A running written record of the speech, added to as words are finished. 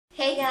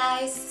Hey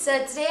guys,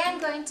 so today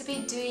I'm going to be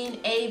doing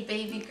a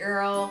baby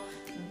girl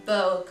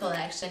bow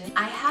collection.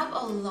 I have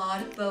a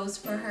lot of bows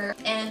for her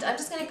and I'm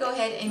just going to go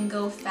ahead and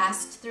go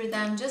fast through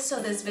them just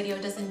so this video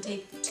doesn't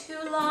take too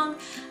long.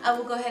 I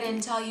will go ahead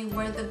and tell you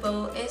where the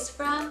bow is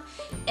from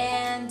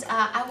and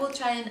I will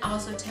try and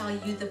also tell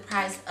you the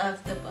price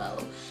of the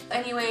bow.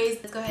 Anyways,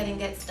 let's go ahead and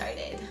get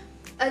started.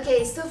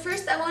 Okay, so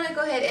first I want to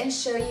go ahead and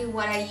show you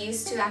what I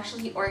use to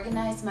actually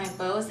organize my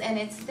bows, and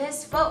it's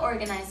this bow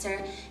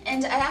organizer.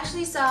 And I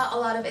actually saw a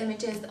lot of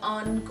images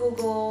on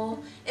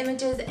Google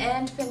Images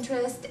and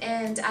Pinterest,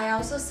 and I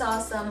also saw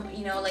some,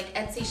 like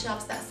Etsy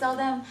shops that sell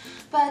them,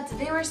 but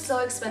they were so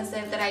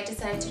expensive that I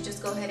decided to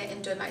just go ahead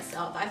and do it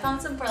myself. I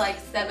found some for like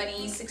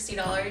 $70,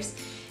 $60.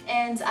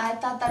 And I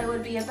thought that it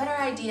would be a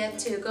better idea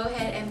to go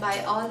ahead and buy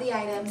all the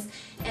items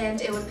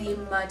and it would be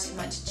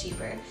much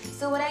cheaper.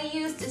 So what I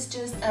used is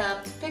just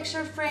a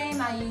picture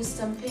frame, I used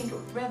some pink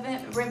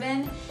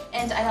ribbon,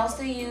 and I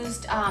also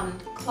used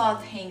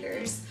cloth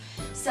hangers.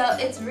 So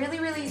it's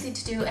really easy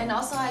to do, and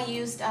also I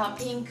used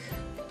pink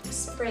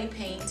spray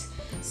paint.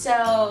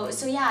 So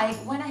yeah, I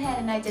went ahead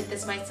and I did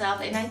this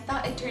myself and I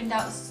thought it turned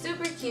out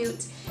super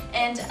cute.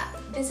 And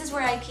this is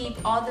where I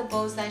keep all the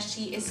bows that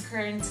she is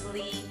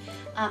currently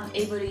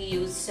able to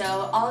use.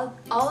 So all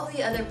of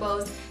the other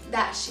bows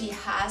that she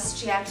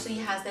actually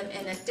has them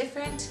in a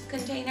different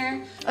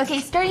container. Okay,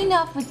 starting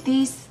off with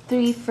these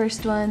three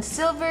first ones: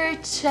 silver,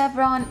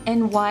 chevron,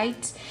 and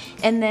white.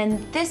 And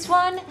then this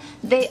one,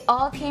 they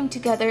all came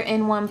together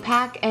in one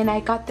pack and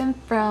I got them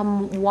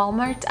from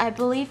Walmart, I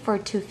believe, for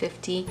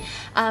 $2.50.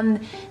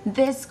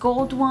 This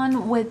gold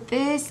one with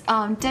this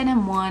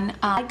denim one,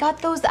 I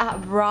got those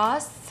at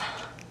Ross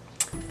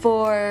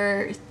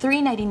for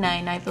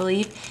 $3.99, I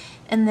believe.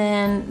 And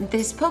then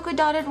this polka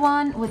dotted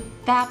one with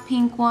that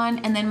pink one,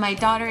 and then my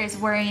daughter is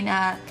wearing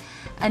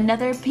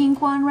another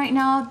pink one right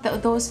now.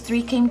 Those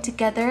three came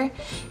together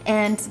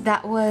and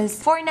that was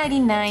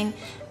 $4.99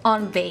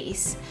 on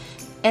base.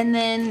 And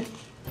then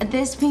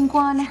this pink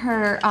one,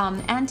 her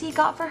auntie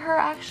got for her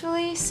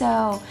actually,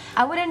 so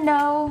I wouldn't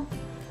know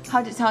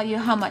how to tell you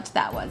how much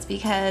that was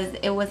because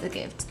it was a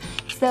gift.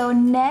 So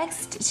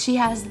next she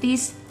has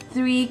these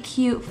three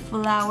cute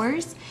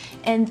flowers,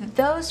 and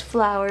those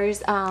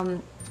flowers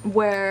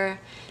were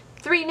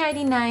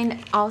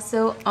 $3.99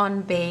 also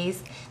on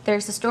base.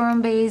 There's a store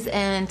on base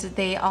and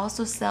they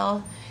also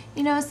sell,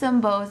 some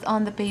bows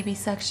on the baby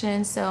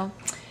section, so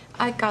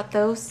I got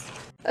those.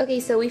 Okay,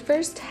 so we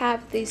first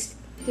have these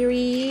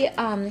three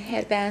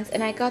headbands,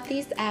 and I got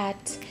these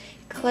at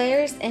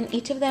Claire's and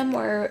each of them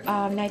were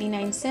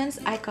 99 cents.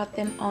 I got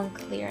them on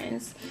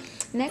clearance.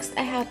 Next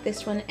I have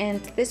this one,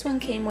 and this one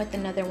came with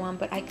another one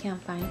but I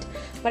can't find,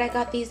 but I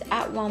got these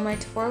at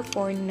Walmart for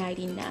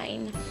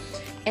 $4.99.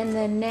 And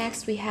then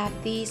next we have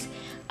these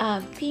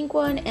pink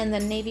one and the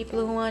navy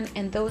blue one,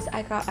 and those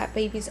I got at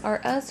Babies R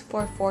Us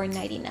for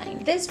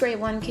 $4.99. This gray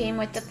one came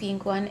with the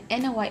pink one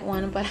and a white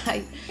one, but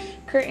I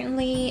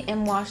currently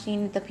am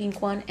washing the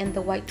pink one and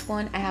the white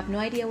one. I have no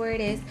idea where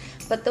it is,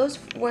 but those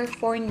were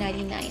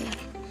 $4.99.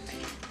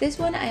 This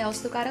one I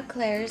also got at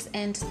Claire's,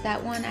 and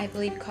that one I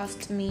believe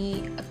cost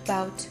me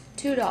about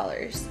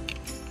 $2.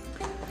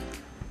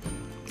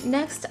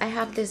 Next I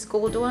have this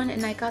gold one,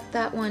 and I got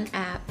that one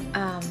at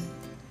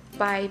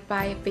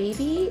Buy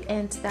Baby,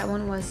 and that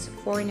one was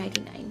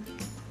 $4.99.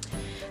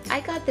 I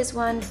got this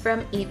one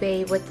from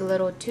eBay with the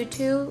little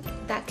tutu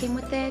that came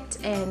with it,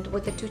 and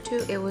with the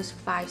tutu it was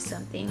 $5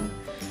 something.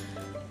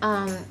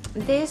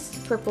 This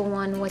purple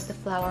one with the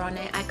flower on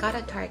it I got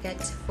at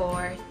Target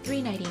for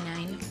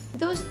 $3.99.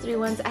 Those three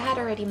ones I had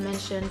already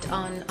mentioned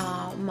on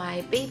my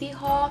baby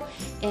haul,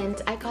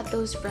 and I got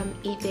those from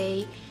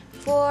eBay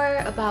for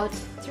about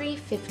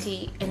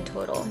 $3.50 in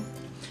total.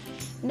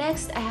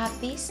 Next I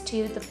have these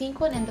two. The pink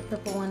one and the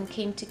purple one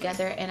came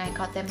together and I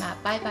got them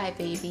at Buy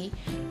Baby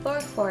for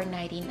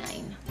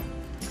 $4.99.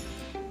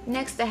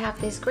 Next I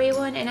have this gray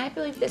one, and I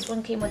believe this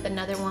one came with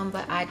another one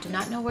but I do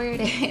not know where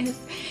it is.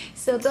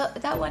 So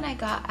that one I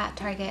got at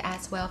Target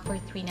as well for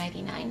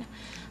 $3.99.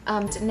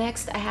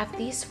 Next I have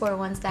these four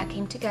ones that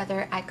came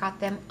together. I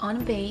got them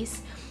on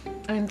base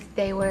and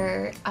they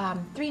were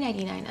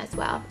 $3.99 as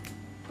well.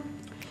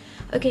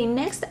 Okay,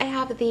 next I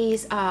have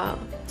these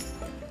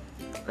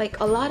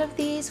like a lot of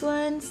these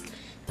ones,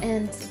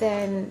 and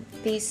then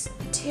these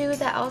two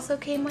that also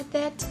came with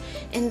it,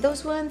 and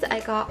those ones I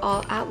got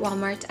all at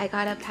Walmart. I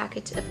got a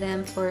package of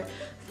them for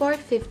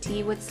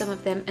 $4.50 with some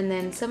of them, and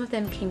then some of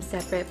them came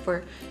separate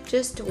for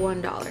just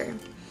 $1.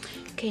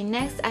 Okay,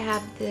 next I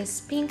have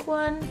this pink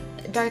one,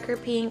 darker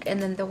pink,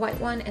 and then the white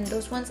one, and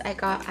those ones I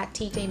got at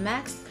TJ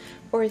Maxx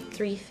for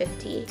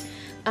 $3.50.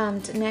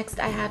 Next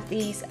I have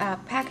these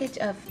package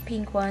of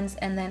pink ones,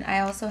 and then I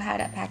also had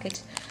a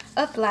package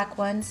of black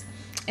ones,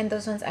 and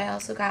those ones I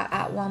also got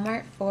at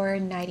Walmart for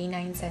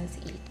 99 cents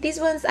each. These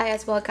ones I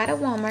as well got at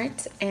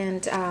Walmart,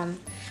 and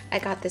I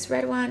got this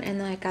red one and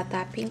then I got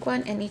that pink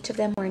one, and each of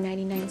them were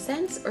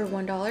 $4.99 or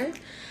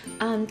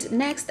 $1.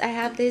 Next I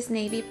have this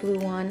navy blue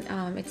one.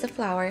 It's a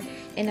flower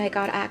and I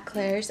got at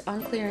Claire's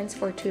on clearance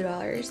for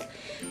 $2.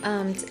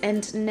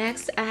 And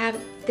next I have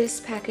this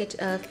package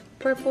of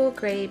purple,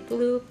 gray,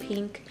 blue,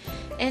 pink,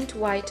 and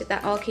white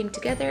that all came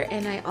together,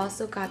 and I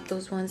also got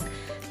those ones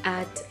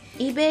at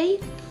eBay,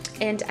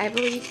 and I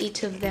believe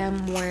each of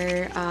them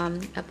were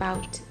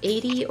about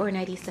 80 or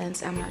 90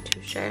 cents. I'm not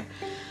too sure.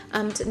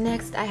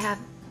 Next I have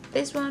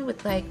this one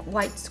with like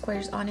white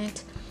squares on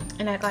it,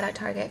 and I got at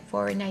Target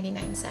for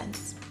 99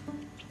 cents.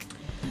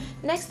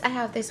 Next I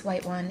have this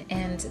white one,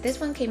 and this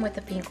one came with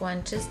the pink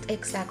one, just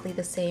exactly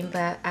the same,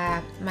 but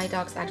my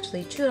dogs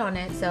actually chewed on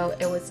it, so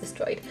it was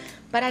destroyed.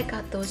 But I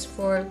got those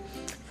for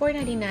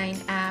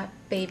 $4.99 at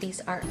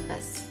Babies R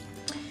Us.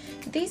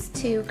 These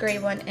two, gray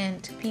one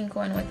and pink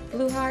one with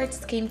blue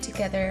hearts, came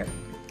together,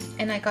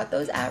 and I got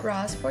those at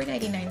Ross for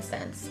 99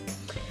 cents.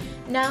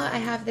 Now I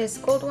have this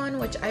gold one,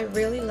 which I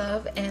really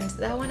love, and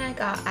that one I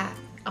got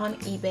on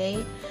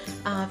eBay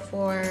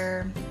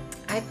for,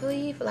 I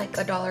believe, like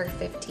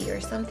 $1.50 or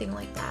something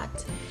like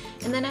that.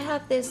 And then I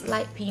have this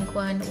light pink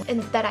one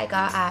and that I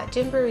got at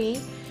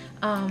Gymboree.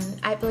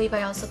 I believe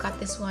I also got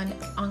this one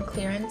on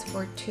clearance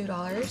for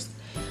 $2.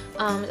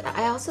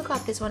 I also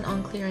got this one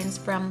on clearance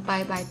from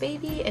Bye Bye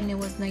Baby, and it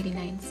was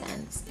 99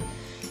 cents.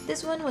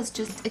 This one was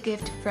just a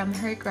gift from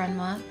her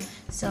grandma,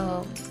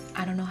 so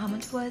I don't know how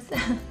much it was.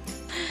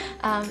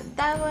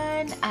 That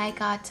one I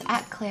got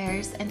at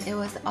Claire's, and it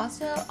was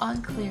also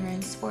on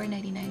clearance for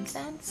 99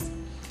 cents.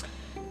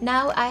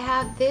 Now I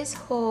have this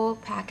whole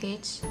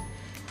package,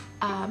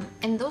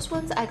 and those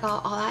ones I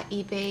got all at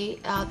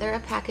eBay. They're a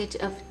package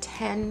of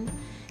 10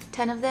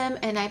 of them,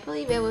 and I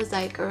believe it was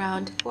like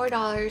around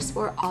 $4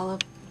 for all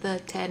of the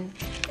 10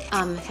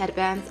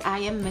 headbands. I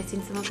am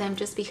missing some of them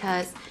just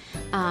because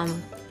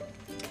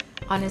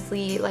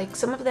honestly, like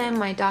some of them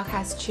my dog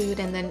has chewed,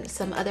 and then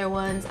some other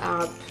ones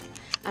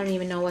I don't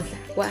even know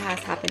what has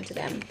happened to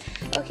them.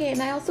 Okay,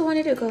 and I also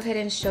wanted to go ahead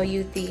and show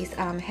you these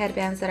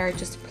headbands that are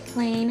just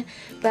plain,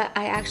 but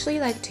I actually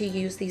like to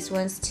use these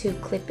ones to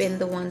clip in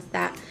the ones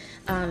that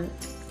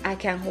I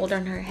can hold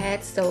on her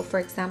head. So for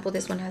example,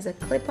 this one has a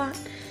clip,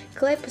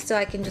 so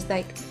I can just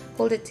like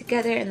hold it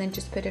together and then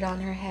just put it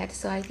on her head.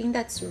 So I think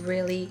that's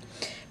really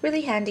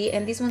handy.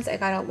 And these ones I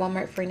got at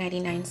Walmart for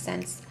 99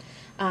 cents.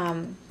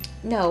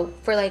 No,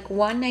 for like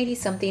 $1.90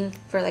 something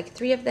for like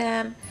 3 of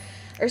them,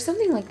 or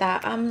something like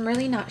that. I'm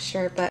really not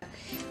sure, but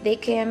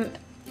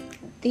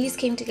these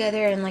came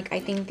together, and like I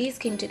think these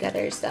came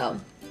together, so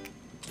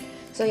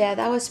yeah,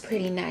 that was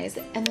pretty nice.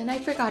 And then I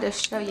forgot to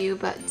show you,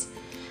 but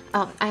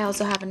I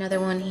also have another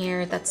one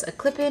here that's a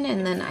clip-in,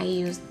 and then I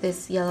used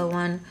this yellow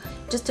one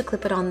just to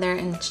clip it on there,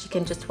 and she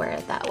can just wear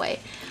it that way.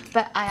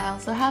 But I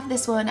also have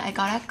this one I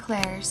got at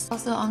Claire's,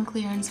 also on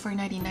clearance for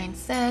 99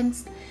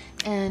 cents,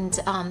 and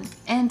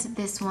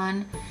this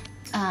one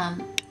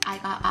I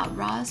got at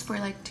Ross for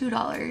like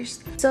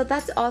 $2. So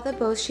that's all the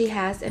bows she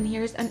has, and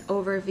here's an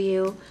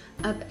overview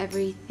of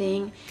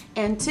everything.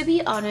 And to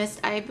be honest,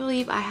 I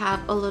believe I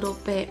have a little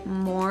bit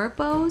more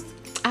bows.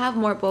 I have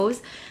more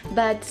bows,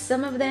 but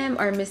some of them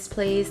are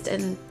misplaced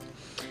and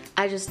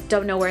I just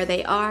don't know where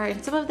they are,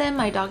 and some of them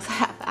my dogs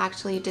have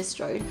actually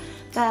destroyed.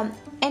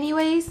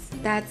 Anyways,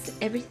 that's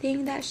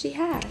everything that she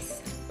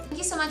has. Thank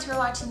you so much for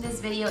watching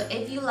this video.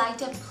 If you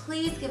liked it,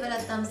 please give it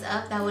a thumbs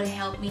up. That would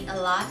help me a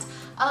lot.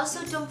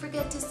 Also, don't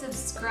forget to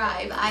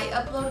subscribe. I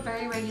upload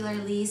very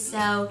regularly,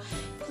 so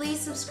please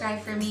subscribe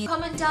for me.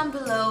 Comment down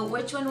below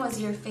which one was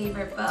your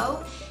favorite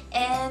bow.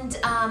 And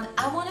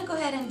I want to go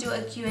ahead and do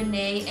a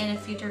Q&A in a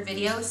future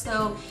video.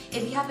 So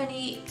if you have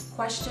any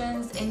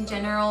questions in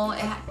general,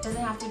 it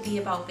doesn't have to be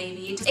about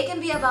baby. It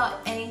can be about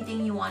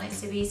anything you want it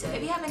to be. So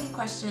if you have any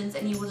questions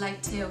and you would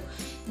like to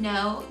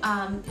know,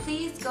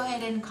 please go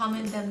ahead and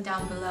comment them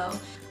down below.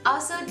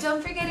 Also,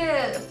 don't forget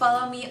to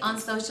follow me on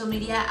social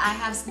media. I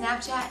have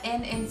Snapchat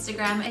and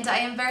Instagram, and I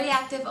am very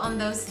active on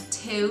those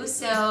too.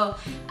 So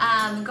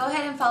go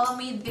ahead and follow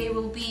me. They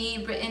will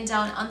be written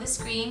down on the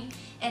screen.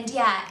 And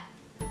yeah,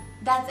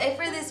 that's it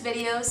for this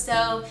video.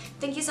 So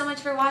thank you so much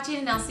for watching,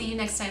 and I'll see you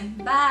next time.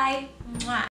 Bye! Mwah.